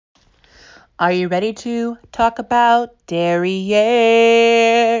Are you ready to talk about derrieres?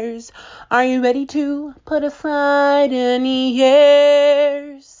 Are you ready to put aside any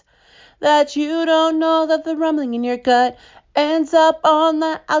years that you don't know that the rumbling in your gut ends up on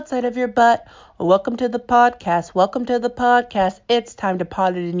the outside of your butt? Welcome to the podcast. Welcome to the podcast. It's time to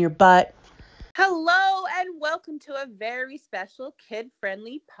pot it in your butt. Hello and welcome to a very special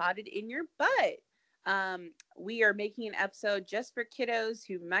kid-friendly Potted in Your Butt. We are making an episode just for kiddos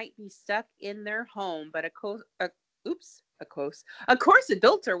who might be stuck in their home, but of course,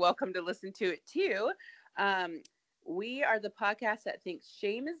 adults are welcome to listen to it too. We are the podcast that thinks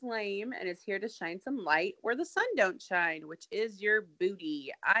shame is lame and is here to shine some light where the sun don't shine, which is your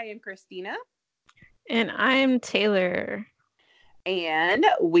booty. I am Christina. And I'm Taylor. And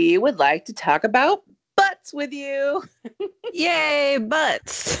we would like to talk about butts with you. Yay,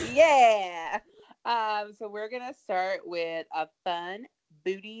 butts. Yeah. So we're going to start with a fun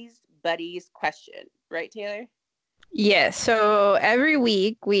booties buddies question. Right, Taylor? Yes. So every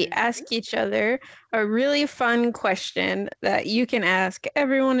week we ask each other a really fun question that you can ask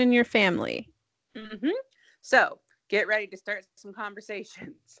everyone in your family. So get ready to start some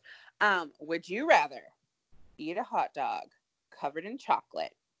conversations. Would you rather eat a hot dog covered in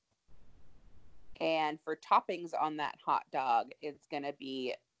chocolate, and for toppings on that hot dog, it's going to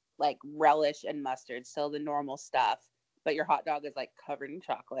be like relish and mustard, still the normal stuff, but your hot dog is like covered in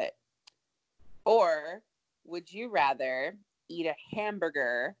chocolate? Or would you rather eat a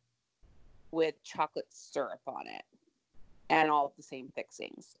hamburger with chocolate syrup on it and all of the same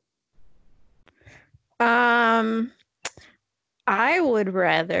fixings? I would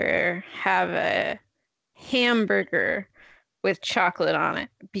rather have a hamburger with chocolate on it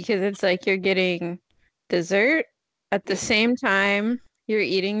because it's like you're getting dessert at the same time you're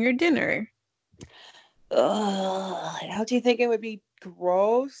eating your dinner. How do you think it would be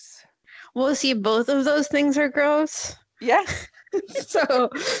gross? Well, see, both of those things are gross. Yeah. So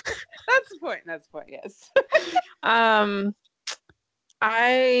that's the point. Yes. I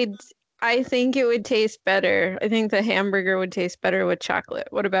think it would taste better. I think the hamburger would taste better with chocolate.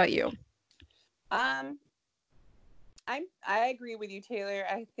 What about you? I agree with you, Taylor.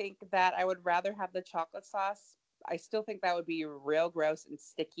 I think that I would rather have the chocolate sauce. I still think that would be real gross and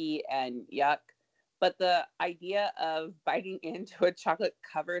sticky and yuck. But the idea of biting into a chocolate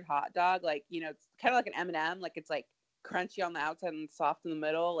covered hot dog, like, you know, it's kind of like an M&M, like it's like crunchy on the outside and soft in the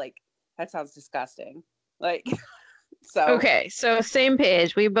middle. Like, that sounds disgusting. Like, so. Okay, so same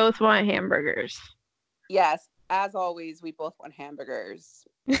page. We both want hamburgers. Yes, as always, we both want hamburgers.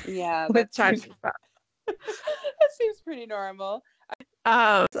 Yeah, with chocolate sauce. That seems pretty normal.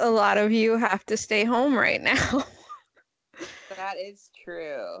 A lot of you have to stay home right now. That is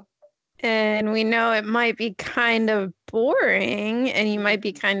true. And we know it might be kind of boring and you might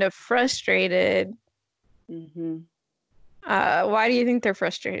be kind of frustrated. Why do you think they're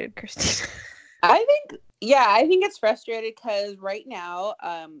frustrated, Christina? I think it's frustrated because right now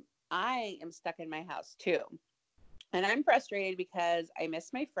I am stuck in my house too. And I'm frustrated because I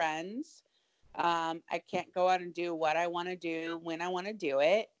miss my friends. I can't go out and do what I want to do when I want to do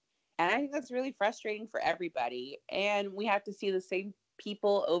it. And I think that's really frustrating for everybody. And we have to see the same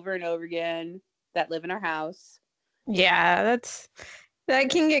people over and over again that live in our house. Yeah, that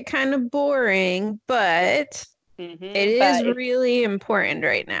can get kind of boring, but it is really important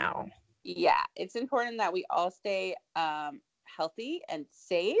right now. Yeah, it's important that we all stay healthy and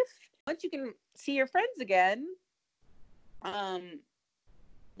safe. Once you can see your friends again,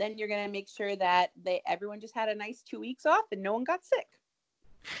 then you're going to make sure that everyone just had a nice 2 weeks off and no one got sick.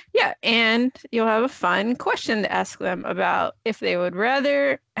 Yeah, and you'll have a fun question to ask them about if they would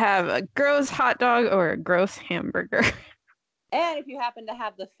rather have a gross hot dog or a gross hamburger. And if you happen to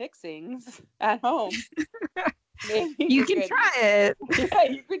have the fixings at home, maybe you can try it. Yeah,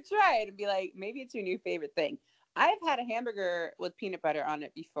 you could try it and be like, maybe it's your new favorite thing. I've had a hamburger with peanut butter on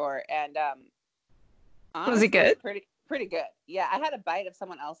it before, and honestly, was it good? Pretty good. Yeah, I had a bite of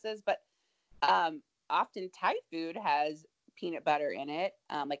someone else's, but often Thai food has peanut butter in it,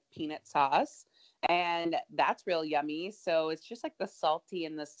 like peanut sauce, and that's real yummy. So it's just like the salty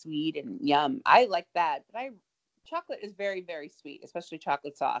and the sweet and yum. I like that, but chocolate is very, very sweet, especially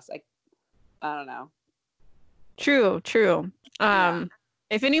chocolate sauce. Like, I don't know. True.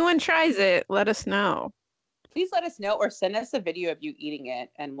 If anyone tries it, let us know. Please let us know or send us a video of you eating it,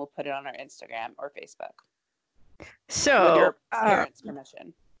 and we'll put it on our Instagram or Facebook. So, with your parents'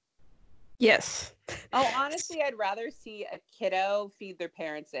 permission. Yes. Oh, honestly, I'd rather see a kiddo feed their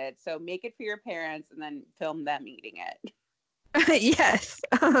parents it. So make it for your parents and then film them eating it. Yes,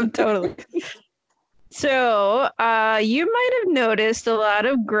 totally. So, you might have noticed a lot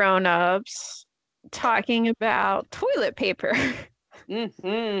of grown-ups talking about toilet paper.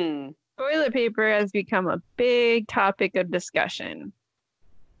 Mm-hmm. Toilet paper has become a big topic of discussion.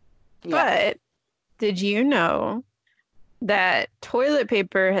 Yeah. But did you know that toilet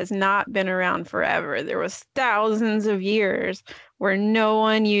paper has not been around forever? There was thousands of years where no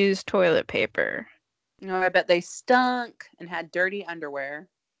one used toilet paper. I bet they stunk and had dirty underwear.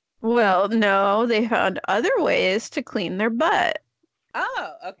 Well, no, they found other ways to clean their butt.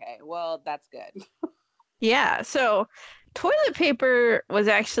 Oh, okay. Well, that's good. Yeah, so toilet paper was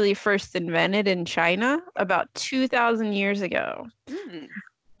actually first invented in China about 2,000 years ago. Mm.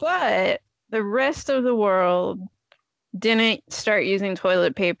 But the rest of the world didn't start using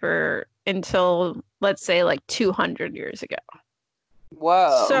toilet paper until, let's say, like 200 years ago.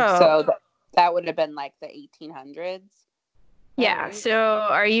 Whoa. So that would have been like the 1800s. yeah, Right? so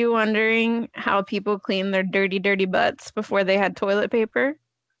are you wondering how people clean their dirty, dirty butts before they had toilet paper?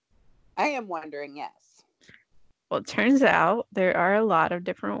 I am wondering, yes. Well, it turns out there are a lot of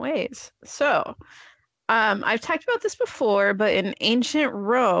different ways. So, I've talked about this before, but in ancient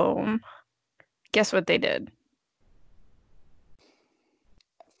Rome, guess what they did?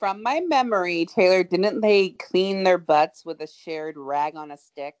 From my memory, Taylor, didn't they clean their butts with a shared rag on a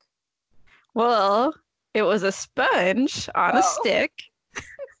stick? Well, it was a sponge on a stick.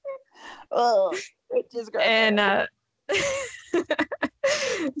 Oh, it just gross. And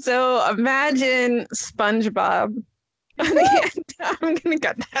so imagine SpongeBob. I'm gonna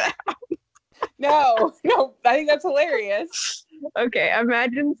cut that out. No, I think that's hilarious. Okay,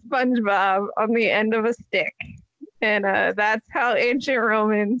 imagine SpongeBob on the end of a stick. And that's how ancient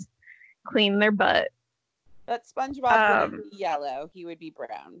Romans clean their butt. But SpongeBob wouldn't be yellow; he would be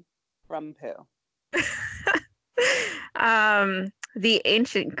brown from poo. The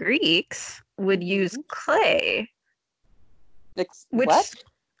ancient Greeks would use clay. What?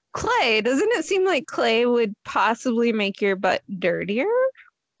 Clay? Doesn't it seem like clay would possibly make your butt dirtier?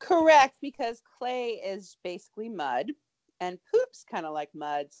 Correct, because clay is basically mud, and poop's kind of like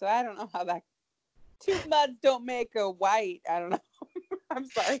mud. So I don't know how that. Two muds don't make a white. I don't know. I'm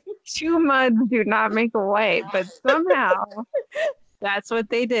sorry. Two muds do not make a white, but somehow that's what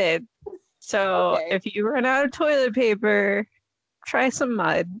they did. So if you run out of toilet paper, try some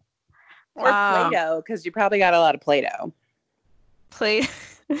mud. Or Play-Doh, because you probably got a lot of Play-Doh.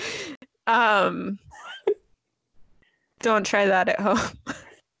 Don't try that at home.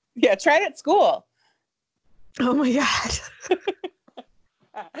 Yeah, try it at school. Oh my God.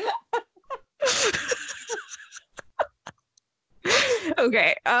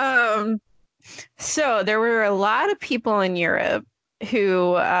 Okay. So there were a lot of people in Europe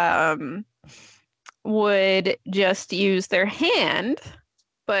who would just use their hand,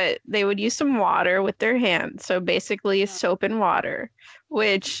 but they would use some water with their hand. So basically soap and water,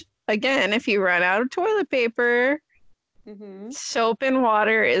 which again, if you run out of toilet paper, soap and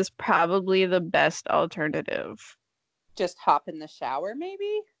water is probably the best alternative. Just hop in the shower,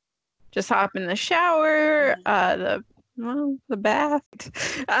 maybe? Just hop in the shower, the bath.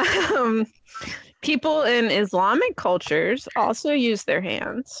 People in Islamic cultures also use their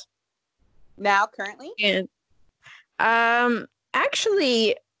hands. Now, currently? And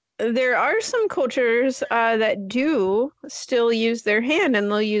actually, there are some cultures that do still use their hand,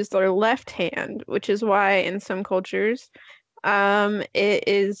 and they'll use their left hand, which is why in some cultures it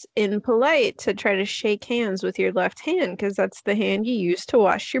is impolite to try to shake hands with your left hand, because that's the hand you use to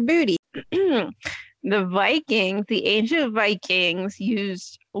wash your booty. The ancient Vikings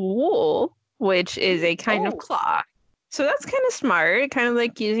used wool, which is a kind of cloth. So that's kind of smart, kind of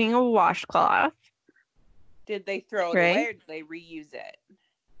like using a washcloth. Did they throw it away or did they reuse it?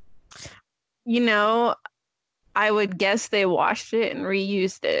 You know, I would guess they washed it and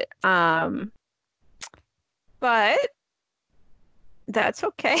reused it. But that's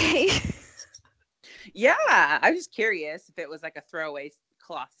okay. Yeah, I was just curious if it was like a throwaway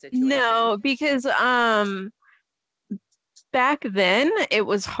cloth situation. No, because back then it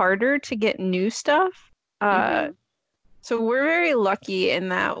was harder to get new stuff. So we're very lucky in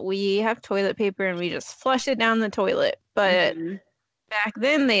that we have toilet paper and we just flush it down the toilet. But back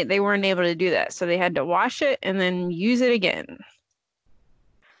then they weren't able to do that. So they had to wash it and then use it again.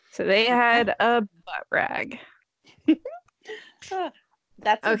 So they had a butt rag.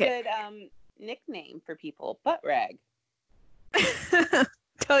 That's a good nickname for people, butt rag.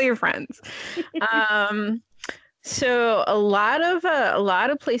 Tell your friends. So a lot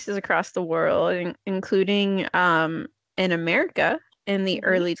of places across the world, including in America in the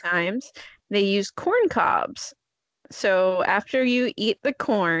early times, they used corn cobs. So after you eat the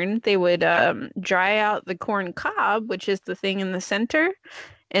corn, they would dry out the corn cob, which is the thing in the center,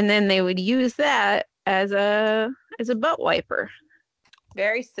 and then they would use that as a butt wiper.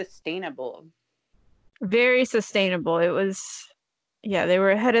 Very sustainable. Very sustainable. It was, yeah, they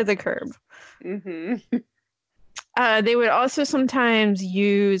were ahead of the curve. Mm-hmm. They would also sometimes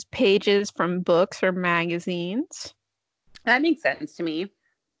use pages from books or magazines. That makes sense to me.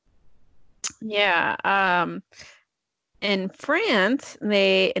 Yeah. In France,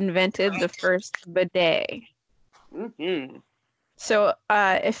 they invented the first bidet. Mm-hmm. So,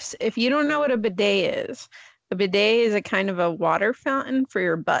 if you don't know what a bidet is, a bidet is a kind of a water fountain for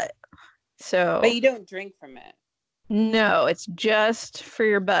your butt. So, But you don't drink from it no, it's just for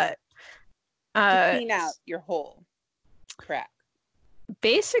your butt. to clean out your hole. Correct.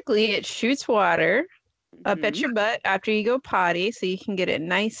 Basically, it shoots water up at Mhm. your butt after you go potty so you can get it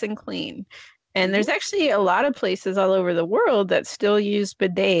nice and clean. And Mhm. there's actually a lot of places all over the world that still use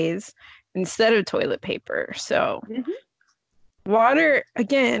bidets instead of toilet paper. So, Mhm. water,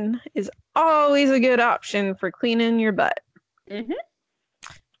 again, is always a good option for cleaning your butt. Mhm.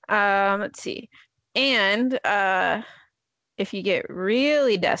 Let's see. And if you get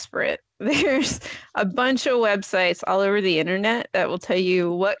really desperate, there's a bunch of websites all over the internet that will tell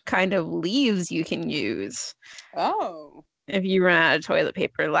you what kind of leaves you can use Oh. if you run out of toilet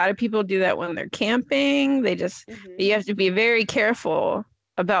paper. A lot of people do that when they're camping. Mhm. You have to be very careful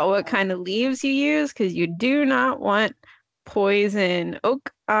about what kind of leaves you use because you do not want poison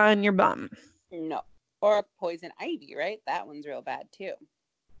oak on your bum. No. Or poison ivy, right? That one's real bad too.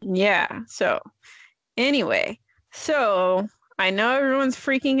 Yeah. Anyway, so I know everyone's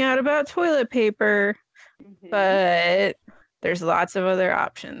freaking out about toilet paper, Mhm. but there's lots of other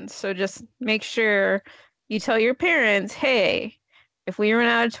options. So just make sure you tell your parents, hey, if we run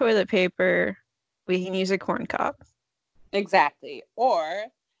out of toilet paper, we can use a corn cob. Exactly. Or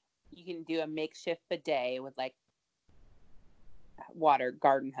you can do a makeshift bidet with like water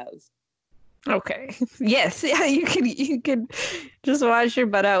garden hose. Okay. Yes. Yeah, you can just wash your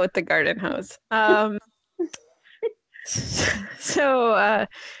butt out with the garden hose. So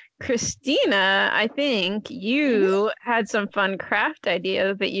Christina, I think you had some fun craft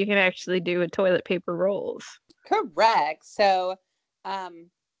ideas that you can actually do with toilet paper rolls. Correct. So,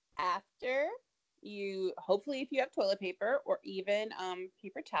 after you, hopefully, if you have toilet paper or even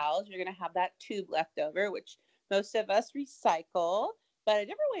paper towels, you're going to have that tube left over, which most of us recycle. But a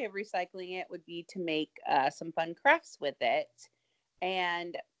different way of recycling it would be to make some fun crafts with it.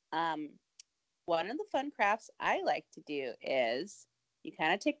 And um, one of the fun crafts I like to do is you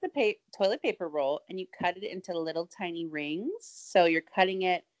kind of take the toilet paper roll and you cut it into little tiny rings. So you're cutting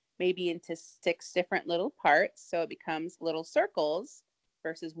it maybe into 6 different little parts. So it becomes little circles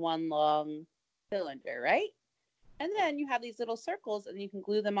versus one long cylinder, right? And then you have these little circles and you can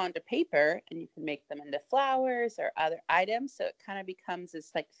glue them onto paper and you can make them into flowers or other items. So it kind of becomes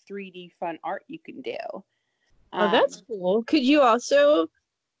this like 3D fun art you can do. Oh, that's cool. Could you also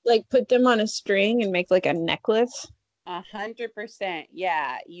like put them on a string and make like a necklace? 100%.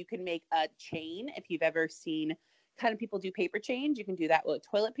 Yeah. You can make a chain if you've ever seen kind of people do paper chains. You can do that with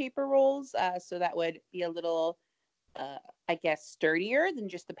toilet paper rolls. So that would be a little, I guess, sturdier than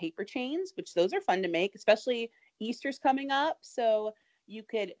just the paper chains, which those are fun to make, especially Easter's coming up. So you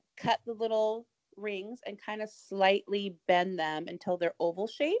could cut the little rings and kind of slightly bend them until they're oval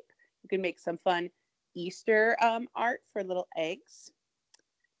shape. You can make some fun Easter art for little eggs.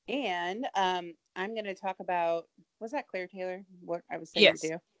 And I'm going to talk about, was that Claire Taylor? What I was saying Yes. to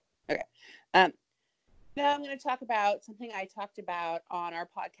do? Okay. Now I'm going to talk about something I talked about on our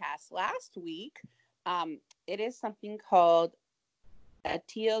podcast last week. It is something called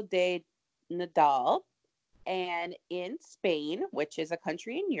Atio de Nadal. And in Spain, which is a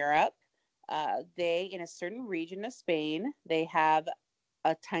country in Europe, in a certain region of Spain, they have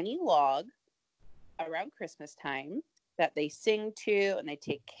a tiny log around Christmas time that they sing to and they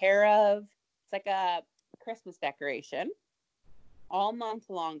take care of. It's like a Christmas decoration all month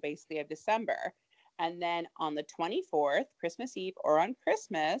long, basically, of December. And then on the 24th, Christmas Eve, or on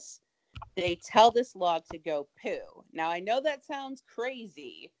Christmas, they tell this log to go poo. Now, I know that sounds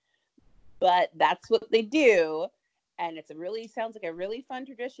crazy, but that's what they do. And sounds like a really fun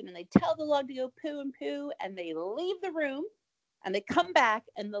tradition. And they tell the log to go poo, and they leave the room and they come back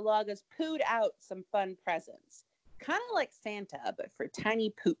and the log has pooed out some fun presents. Kind of like Santa, but for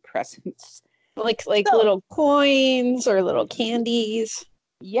tiny poop presents. Like little coins or little candies.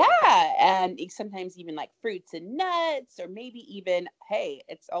 Yeah, and sometimes even like fruits and nuts, or maybe even, hey,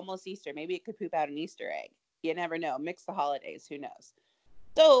 it's almost Easter. Maybe it could poop out an Easter egg. You never know. Mix the holidays. Who knows?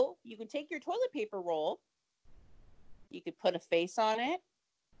 So you can take your toilet paper roll You could put a face on it,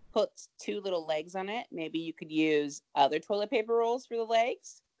 put 2 little legs on it. Maybe you could use other toilet paper rolls for the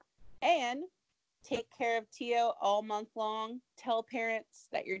legs, and take care of Tio all month long. Tell parents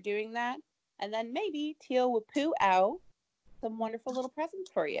that you're doing that, and then maybe Tio will poo out some wonderful little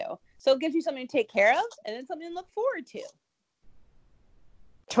presents for you. So it gives you something to take care of, and then something to look forward to.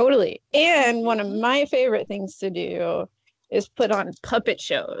 Totally. And one of my favorite things to do is put on puppet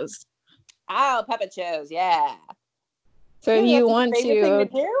shows. Oh, puppet shows, yeah. So if you want thing to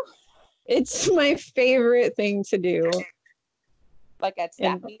do? It's my favorite thing to do. Like at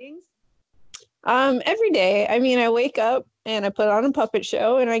staff meetings? Every day. I mean, I wake up and I put on a puppet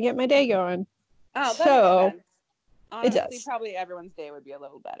show and I get my day going. Oh, so honestly, it does. Probably everyone's day would be a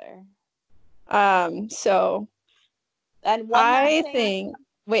little better. So and one I think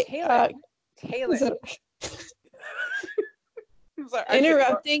wait, Taylor.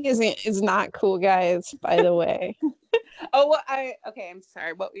 Interrupting is not cool, guys, by the way. Oh, well, I'm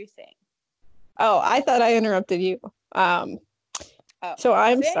sorry. What were you saying? Oh, I thought I interrupted you. So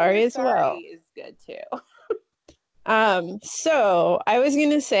I'm sorry as well. Is good too. So I was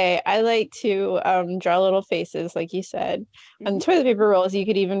gonna say I like to draw little faces, like you said. On the toilet paper rolls, you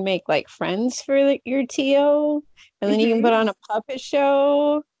could even make like friends for your TO, and then you can put on a puppet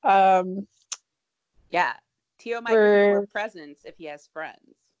show. Yeah, TO might bring more presents if he has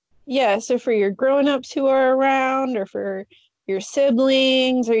friends. Yeah, so for your grown-ups who are around, or for your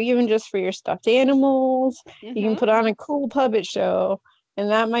siblings, or even just for your stuffed animals, you can put on a cool puppet show,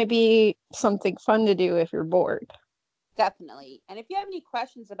 and that might be something fun to do if you're bored. Definitely. And if you have any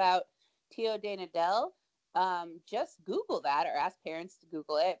questions about Tio de Nadal, just Google that, or ask parents to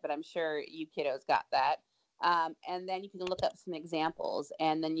Google it, but I'm sure you kiddos got that. And then you can look up some examples,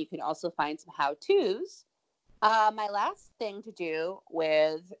 and then you can also find some how-tos. My last thing to do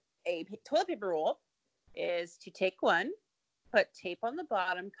with a toilet paper roll is to take one, put tape on the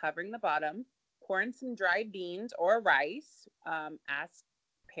bottom, covering the bottom, pour in some dried beans or rice. Ask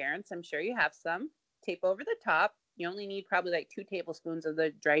parents, I'm sure you have some. Tape over the top. You only need probably like 2 tablespoons of the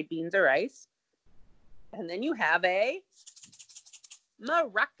dried beans or rice. And then you have a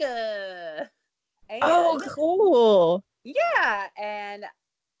maraca. Oh, cool. Yeah. And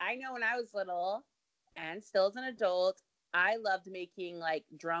I know when I was little, and still as an adult, I loved making like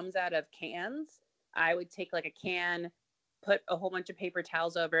drums out of cans. I would take like a can, put a whole bunch of paper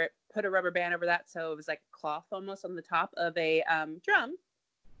towels over it, put a rubber band over that, so it was like cloth almost on the top of a drum,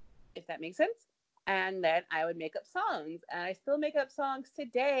 if that makes sense. And then I would make up songs, and I still make up songs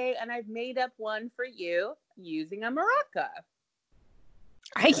today, and I've made up one for you using a maraca.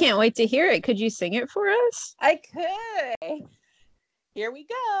 I can't wait to hear it. Could you sing it for us? I could. Here we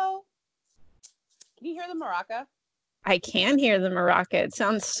go. Can you hear the maraca? I can hear the maraca. It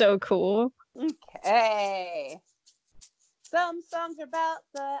sounds so cool. Okay. Some songs are about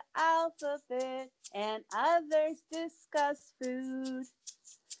the alphabet, and others discuss food.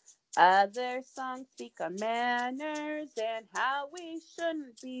 Other songs speak on manners and how we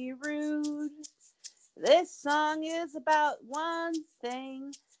shouldn't be rude. This song is about one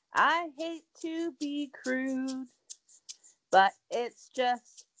thing. I hate to be crude, but it's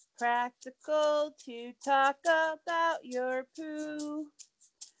just practical to talk about your poo.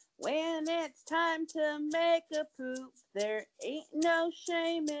 When it's time to make a poop, there ain't no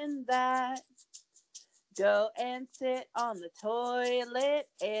shame in that. Go and sit on the toilet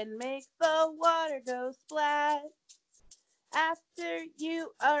and make the water go splat. After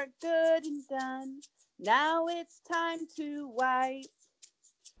you are good and done, now it's time to wipe.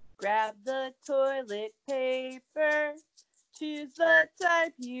 Grab the toilet paper, choose the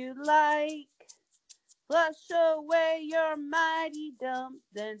type you like. Flush away your mighty dump,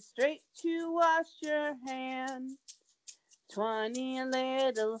 then straight to wash your hands. 20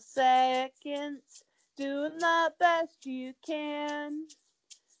 little seconds, doing the best you can.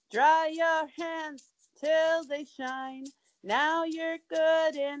 Dry your hands till they shine, now you're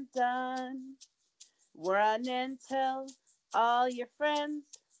good and done. Run and tell all your friends,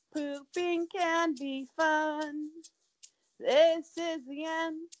 pooping can be fun. This is the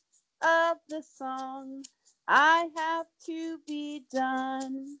end of the song. I have to be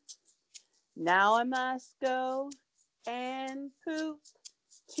done. Now I must go and poop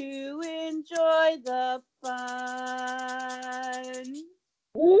to enjoy the fun.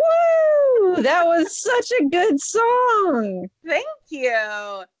 Woo! That was such a good song. Thank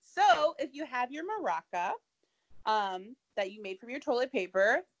you. So if you have your maraca that you made from your toilet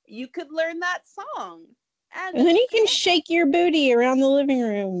paper, you could learn that song. And then you can shake your booty around the living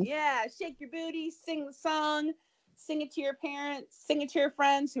room. Yeah, shake your booty, sing the song, sing it to your parents, sing it to your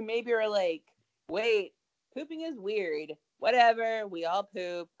friends who maybe are like, wait, Pooping is weird. Whatever. We all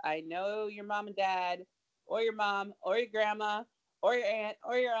poop. I know your mom and dad, or your mom, or your grandma, or your aunt,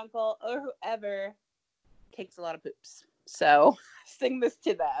 or your uncle, or whoever takes a lot of poops. So sing this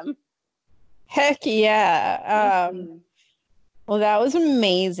to them. Heck yeah. Mhm. Well, that was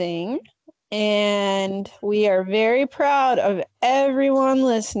amazing. And we are very proud of everyone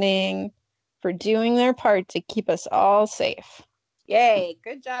listening for doing their part to keep us all safe. Yay.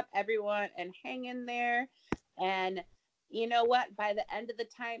 Good job, everyone. And hang in there. And you know what? By the end of the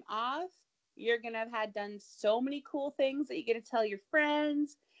time off, you're going to have had done so many cool things that you're going to tell your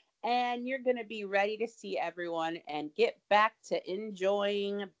friends. And you're going to be ready to see everyone and get back to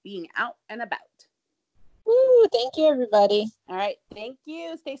enjoying being out and about. Woo! Thank you, everybody. All right. Thank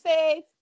you. Stay safe.